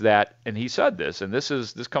thinks that, and he said this, and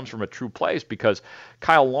this comes from a true place because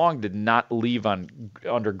Kyle Long did not leave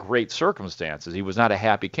under great circumstances. He was not a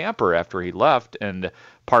happy camper after he left, and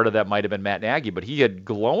part of that might have been Matt Nagy, but he had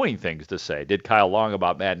glowing things to say, did Kyle Long,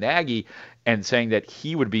 about Matt Nagy, and saying that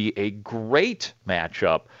he would be a great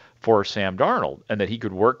matchup for Sam Darnold, and that he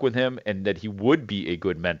could work with him, and that he would be a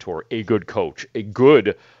good mentor, a good coach, a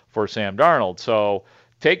good for Sam Darnold. So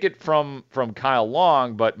take it from Kyle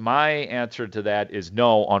Long, but my answer to that is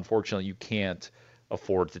no. Unfortunately, you can't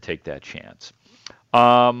afford to take that chance.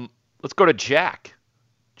 Let's go to Jack.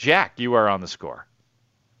 Jack, you are on the score.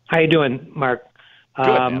 How you doing, Mark? Good,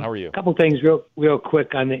 man. How are you? A couple things real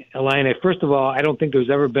quick on the Illini. First of all, I don't think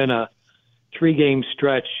there's ever been a 3-game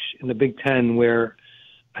stretch in the Big Ten where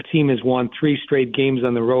a team has won 3 straight games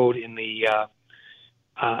on the road in the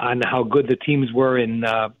on how good the teams were in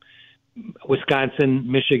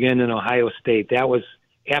Wisconsin, Michigan, and Ohio State. That was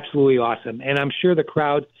absolutely awesome. And I'm sure the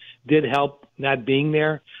crowd did help not being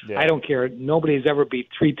there. Yeah. I don't care. Nobody's ever beat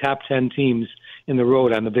 3 top 10 teams in the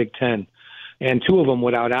road on the Big Ten, and 2 of them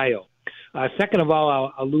without Io. Second of all,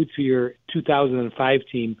 I'll allude to your 2005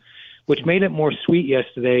 team, which made it more sweet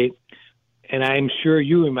yesterday, and I'm sure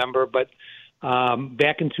you remember, but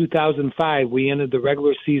back in 2005, we ended the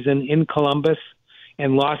regular season in Columbus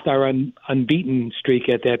and lost our unbeaten streak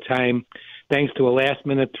at that time, thanks to a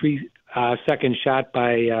last-minute 3-second shot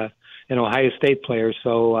by an Ohio State player.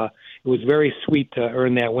 So it was very sweet to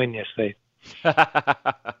earn that win yesterday.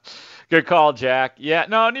 Good call, Jack. Yeah,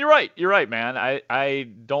 no, and you're right, man. I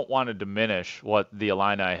don't want to diminish what the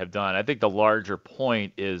Illini have done. I think the larger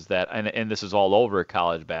point is that, and this is all over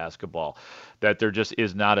college basketball, that there just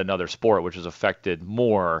is not another sport which is affected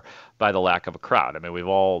more by the lack of a crowd. I mean, we've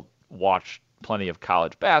all watched plenty of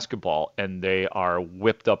college basketball, and they are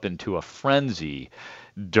whipped up into a frenzy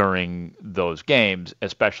during those games,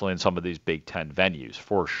 especially in some of these Big Ten venues.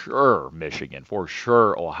 For sure, Michigan. For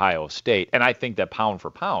sure, Ohio State. And I think that pound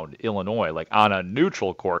for pound, Illinois, like on a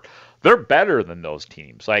neutral court, they're better than those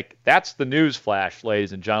teams. Like, that's the news flash,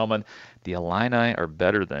 ladies and gentlemen. The Illini are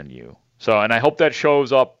better than you. So, and I hope that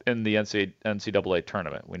shows up in the NCAA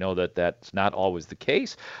tournament. We know that that's not always the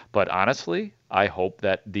case, but honestly, I hope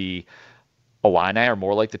that the Illini are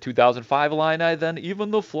more like the 2005 Illini than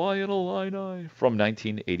even the Flying Illini from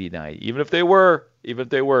 1989. Even if they were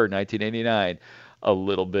 1989, a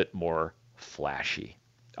little bit more flashy.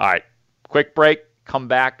 All right, quick break, come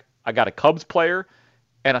back. I got a Cubs player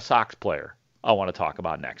and a Sox player I want to talk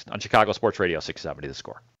about next on Chicago Sports Radio 670 The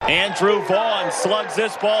Score. Andrew Vaughn slugs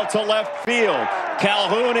this ball to left field.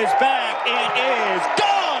 Calhoun is back. It is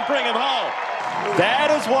gone. Bring him home. That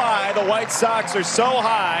is why the White Sox are so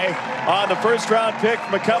high on the first-round pick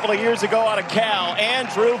from a couple of years ago out of Cal,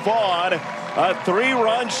 Andrew Vaughn, a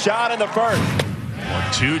 3-run shot in the first.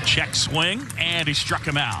 1-2, check swing, and he struck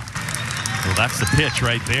him out. Well, that's the pitch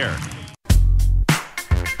right there.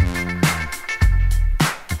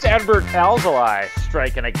 It's Edward Alzolay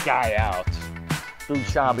striking a guy out. Drew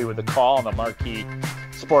Shambi with the call on the Marquee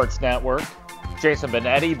Sports Network. Jason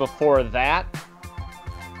Benetti before that.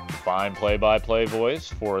 Fine play-by-play voice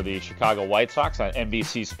for the Chicago White Sox on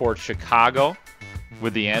NBC Sports Chicago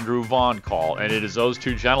with the Andrew Vaughn call. And it is those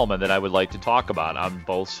two gentlemen that I would like to talk about on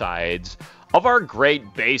both sides of our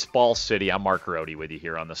great baseball city. I'm Mark Rohde with you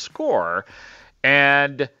here on The Score.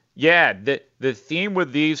 And, yeah, the theme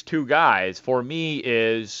with these two guys for me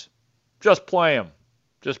is just play them.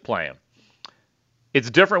 Just play them.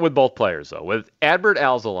 It's different with both players, though. With Adbert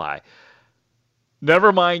Alzolay,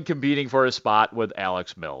 never mind competing for a spot with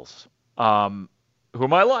Alex Mills, whom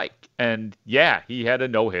I like. And, yeah, he had a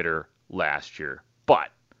no-hitter last year. But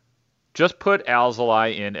just put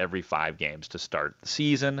Alzolay in every 5 games to start the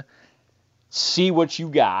season. See what you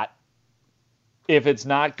got. If it's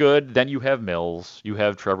not good, then you have Mills, you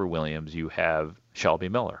have Trevor Williams, you have Shelby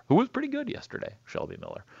Miller, who was pretty good yesterday, Shelby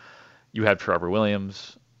Miller. You have Trevor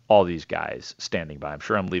Williams, all these guys standing by. I'm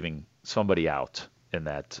sure I'm leaving somebody out in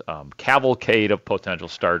that cavalcade of potential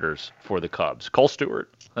starters for the Cubs. Cole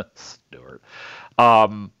Stewart. Let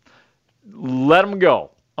him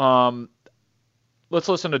go. Let's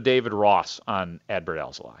listen to David Ross on Adbert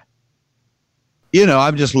Alzolay. You know,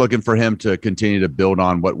 I'm just looking for him to continue to build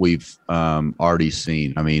on what we've already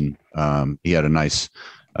seen. I mean, he had a nice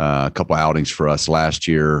couple outings for us last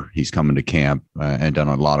year. He's coming to camp and done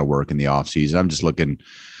a lot of work in the offseason. I'm just looking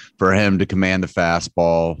for him to command the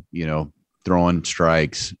fastball, you know, throwing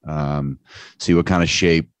strikes, see what kind of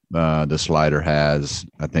shape the slider has.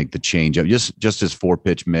 I think the changeup, just his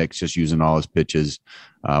 4-pitch mix, just using all his pitches,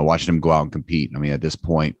 watching him go out and compete. I mean, at this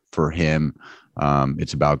point for him,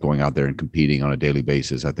 it's about going out there and competing on a daily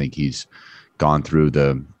basis. I think he's gone through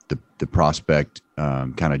the prospect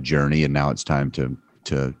kind of journey, and now it's time to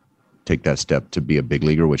take that step to be a big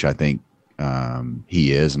leaguer, which I think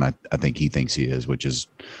he is, and I think he thinks he is, which is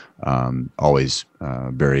always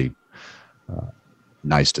very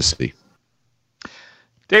nice to see.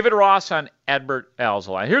 David Ross on Adbert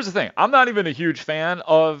Alzolay. Here's the thing. I'm not even a huge fan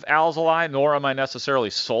of Alzolay, nor am I necessarily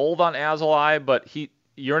sold on Alzolay, but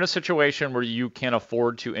you're in a situation where you can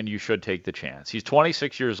afford to and you should take the chance. He's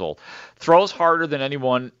 26 years old, throws harder than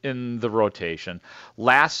anyone in the rotation.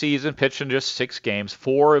 Last season, pitched in just 6 games,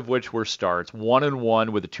 4 of which were starts, 1-1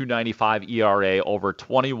 with a 2.95 ERA over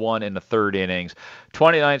 21 in the 3rd innings,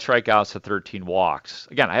 29 strikeouts to 13 walks.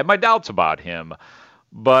 Again, I have my doubts about him,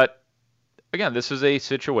 but again, this is a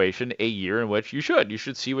situation, a year in which you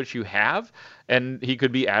should see what you have, and he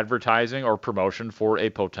could be advertising or promotion for a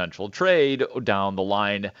potential trade down the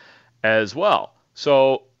line as well.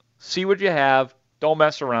 So see what you have. Don't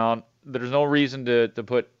mess around. There's no reason to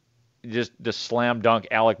put just slam dunk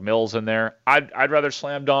Alec Mills in there. I'd rather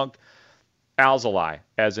slam dunk Alzolay,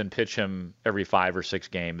 as in pitch him every 5 or 6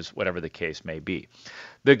 games, whatever the case may be.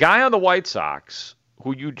 The guy on the White Sox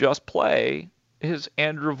who you just play is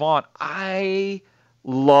Andrew Vaughn. I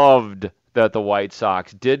loved that the White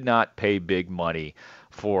Sox did not pay big money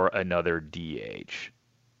for another DH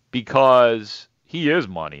because he is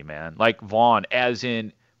money, man. Like Vaughn, as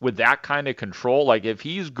in with that kind of control, like if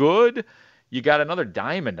he's good, you got another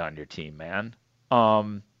diamond on your team, man.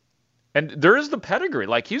 And there is the pedigree.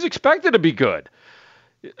 Like he's expected to be good.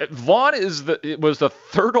 Vaughn was the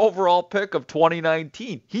 3rd overall pick of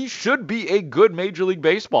 2019. He should be a good Major League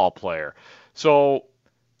Baseball player. So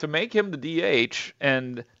to make him the DH,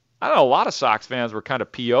 and I don't know, a lot of Sox fans were kind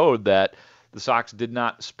of PO'd that the Sox did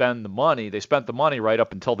not spend the money. They spent the money right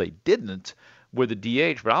up until they didn't with the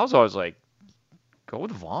DH. But I was always like, go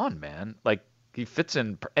with Vaughn, man. Like he fits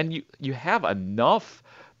in, and you have enough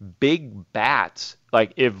big bats.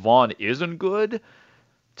 Like if Vaughn isn't good,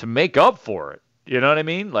 to make up for it. You know what I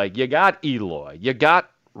mean? Like you got Eloy, you got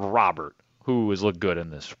Robert, who has looked good in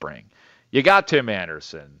this spring. You got Tim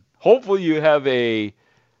Anderson. Hopefully you have a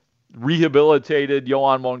rehabilitated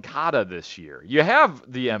Yoan Moncada this year. You have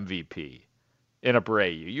the MVP in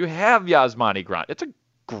Abreu. You have Yasmani Grant. It's a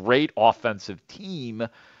great offensive team,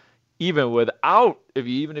 even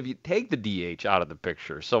if you take the DH out of the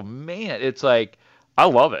picture. So man, it's like I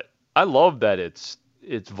love it. I love that it's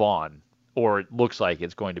Vaughn, or it looks like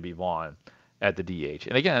it's going to be Vaughn at the DH.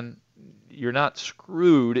 And again, you're not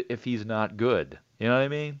screwed if he's not good. You know what I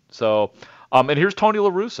mean? So, and here's Tony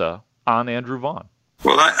La Russa on Andrew Vaughn.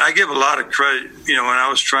 Well, I give a lot of credit, when I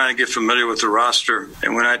was trying to get familiar with the roster,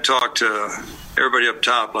 and when I talked to everybody up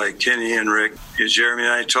top, like Kenny and Rick, and Jeremy,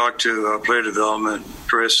 and I talked to player development,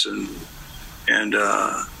 Chris and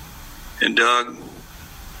Doug.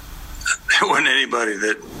 There wasn't anybody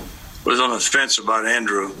that was on the fence about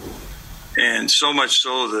Andrew, and so much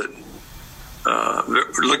so that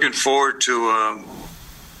we're looking forward to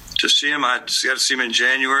see him. I got to see him in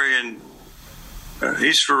January, and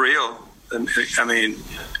he's for real. I mean,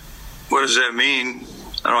 what does that mean?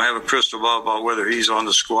 I don't have a crystal ball about whether he's on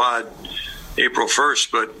the squad April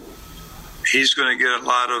 1st, but he's going to get a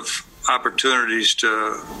lot of opportunities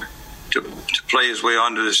to play his way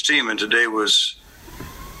onto this team. And today was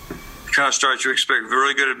kind of start you expect.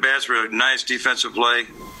 Really good at bats, really nice defensive play.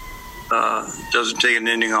 Doesn't take an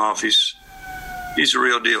inning off. He's a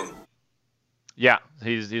real deal. Yeah,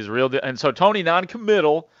 he's a real deal. And so Tony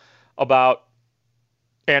non-committal about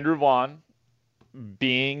Andrew Vaughn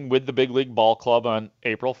being with the big league ball club on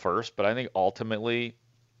April 1st, but I think ultimately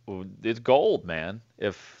it's gold, man,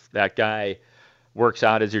 if that guy works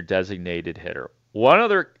out as your designated hitter. One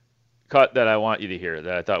other cut that I want you to hear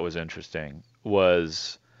that I thought was interesting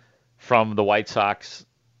was from the White Sox,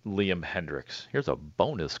 Liam Hendriks. Here's a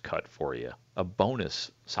bonus cut for you, a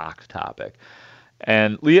bonus Sox topic.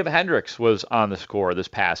 And Liam Hendriks was on the score this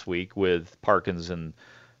past week with Parkins and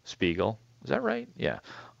Spiegel. Is that right? Yeah.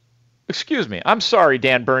 Excuse me. I'm sorry,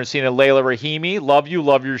 Dan Bernstein and Layla Rahimi. Love you,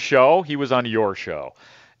 love your show. He was on your show.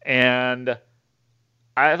 And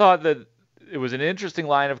I thought that it was an interesting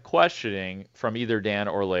line of questioning from either Dan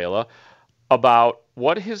or Layla about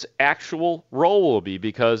what his actual role will be,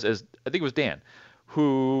 because as I think it was Dan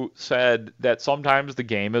who said that sometimes the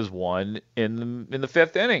game is won in the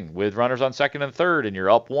 5th inning with runners on 2nd and 3rd, and you're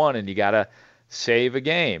up 1 and you got to save a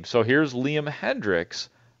game. So here's Liam Hendriks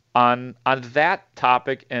on that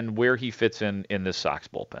topic and where he fits in this Sox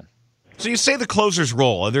bullpen. So you say the closer's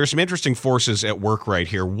role. There are some interesting forces at work right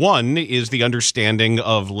here. One is the understanding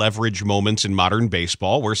of leverage moments in modern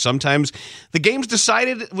baseball, where sometimes the game's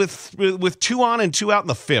decided with 2 on and 2 out in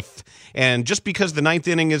the 5th. And just because the 9th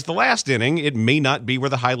inning is the last inning, it may not be where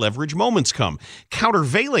the high leverage moments come.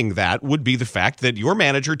 Countervailing that would be the fact that your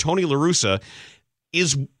manager, Tony La Russa,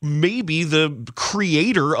 is maybe the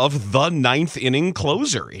creator of the 9th inning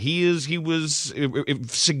closer. He was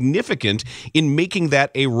significant in making that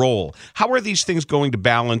a role. How are these things going to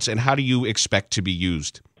balance, and how do you expect to be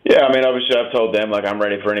used? Yeah, I mean, obviously I've told them, I'm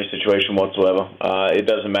ready for any situation whatsoever. It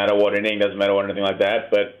doesn't matter what inning, doesn't matter what anything like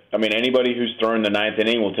that. But, I mean, anybody who's thrown the 9th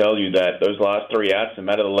inning will tell you that those last 3 outs, no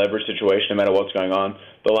matter the leverage situation, no matter what's going on,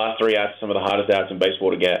 the last 3 outs are some of the hardest outs in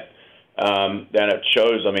baseball to get. Then it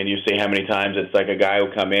shows, I mean, you see how many times it's like a guy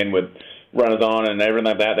will come in with runners on and everything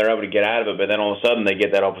like that. They're able to get out of it, but then all of a sudden they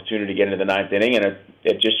get that opportunity to get into the 9th inning, and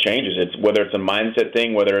it just changes. It's whether it's a mindset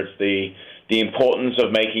thing, whether it's the importance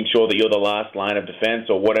of making sure that you're the last line of defense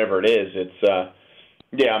or whatever it is. It's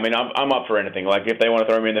yeah, I mean, I'm up for anything. Like if they want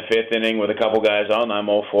to throw me in the 5th inning with a couple guys on, I'm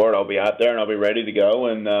all for it. I'll be out there and I'll be ready to go.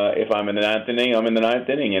 And if I'm in the 9th inning, I'm in the 9th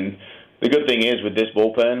inning. And the good thing is with this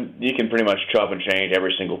bullpen, you can pretty much chop and change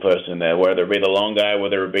every single person in there, whether it be the long guy,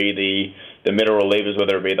 whether it be the middle relievers,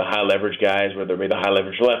 whether it be the high leverage guys, whether it be the high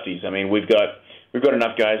leverage lefties. I mean, we've got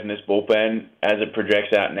enough guys in this bullpen as it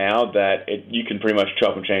projects out now that you can pretty much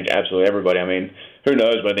chop and change absolutely everybody. I mean, who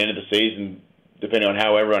knows, by the end of the season, depending on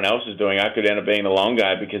how everyone else is doing, I could end up being the long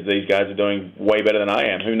guy because these guys are doing way better than I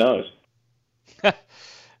am. Who knows?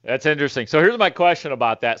 That's interesting. So here's my question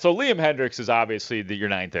about that. So Liam Hendriks is obviously your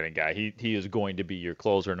ninth inning guy. He is going to be your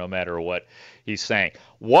closer no matter what he's saying.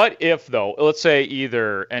 What if, though, let's say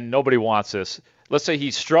either, and nobody wants this, let's say he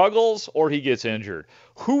struggles or he gets injured.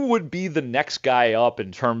 Who would be the next guy up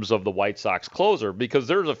in terms of the White Sox closer? Because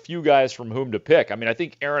there's a few guys from whom to pick. I mean, I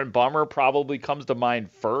think Aaron Bummer probably comes to mind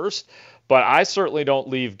first, but I certainly don't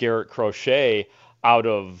leave Garrett Crochet out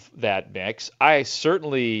of that mix. I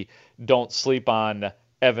certainly don't sleep on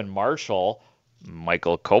Evan Marshall,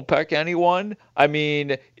 Michael Kopech, anyone? I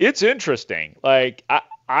mean, it's interesting. Like,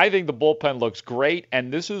 I think the bullpen looks great,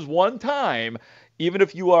 and this is one time, even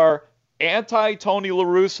if you are anti-Tony La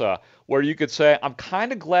Russa, where you could say, I'm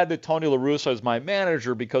kind of glad that Tony La Russa is my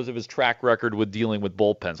manager because of his track record with dealing with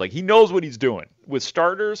bullpens. Like, he knows what he's doing with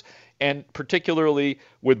starters and particularly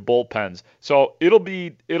with bullpens. So it'll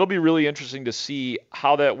be really interesting to see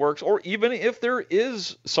how that works, or even if there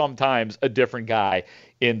is sometimes a different guy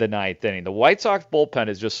in the ninth inning. The White Sox bullpen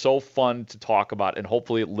is just so fun to talk about, and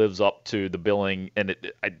hopefully it lives up to the billing, and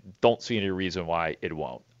I don't see any reason why it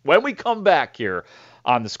won't. When we come back here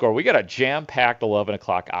on The Score, we got a jam-packed 11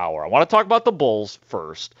 o'clock hour. I want to talk about the Bulls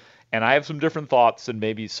first, and I have some different thoughts than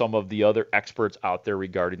maybe some of the other experts out there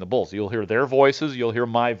regarding the Bulls. You'll hear their voices. You'll hear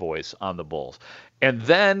my voice on the Bulls. And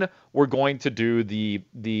then we're going to do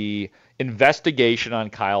the investigation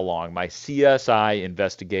on Kyle Long, my CSI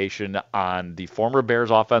investigation on the former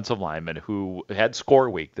Bears offensive lineman who had score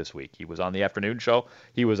week this week. He was on the afternoon show.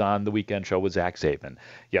 He was on the weekend show with Zach Zaven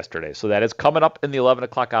yesterday. So that is coming up in the 11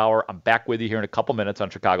 o'clock hour. I'm back with you here in a couple minutes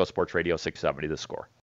on Chicago Sports Radio 670 The Score.